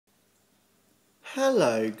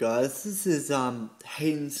Hello guys, this is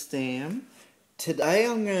Hayden Stam. Today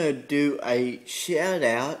I'm gonna do a shout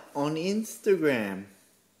out on Instagram.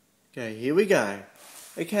 Okay, here we go.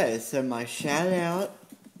 Okay, so my shout out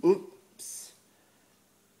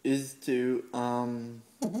is to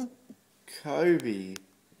Kobe.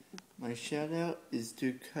 My shout out is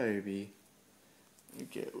to Kobe.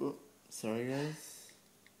 Okay, sorry guys.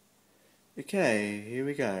 Okay, here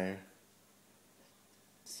we go.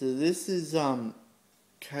 So this is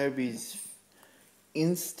Kobe's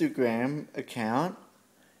Instagram account,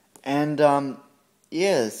 and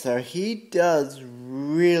yeah, so he does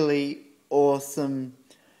really awesome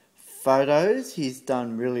photos. He's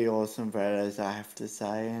done really awesome photos, I have to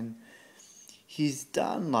say, and he's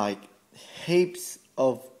done like heaps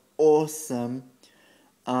of awesome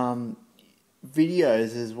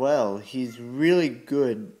videos as well. He's really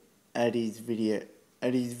good at his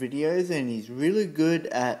videos, and he's really good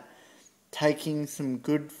at taking some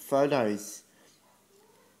good photos.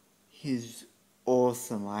 He's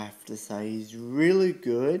awesome, I have to say. He's really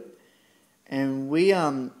good, and we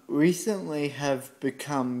recently have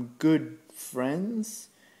become good friends.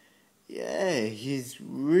 Yeah, he's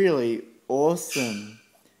really awesome.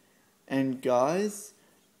 And guys,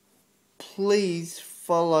 please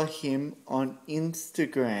follow him on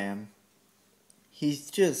Instagram. He's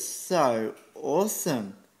just so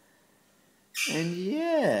awesome. And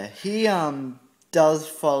yeah, he does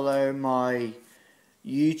follow my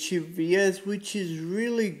YouTube videos, which is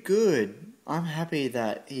really good. I'm happy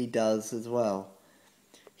that he does as well.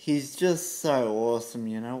 He's just so awesome,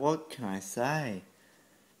 you know, what can I say?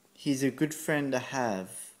 He's a good friend to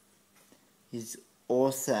have. He's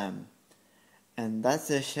awesome. And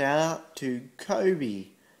that's a shout out to Kobe.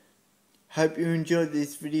 Hope you enjoyed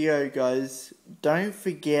this video, guys. Don't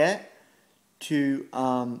forget to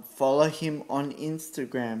follow him on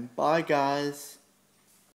Instagram. Bye, guys.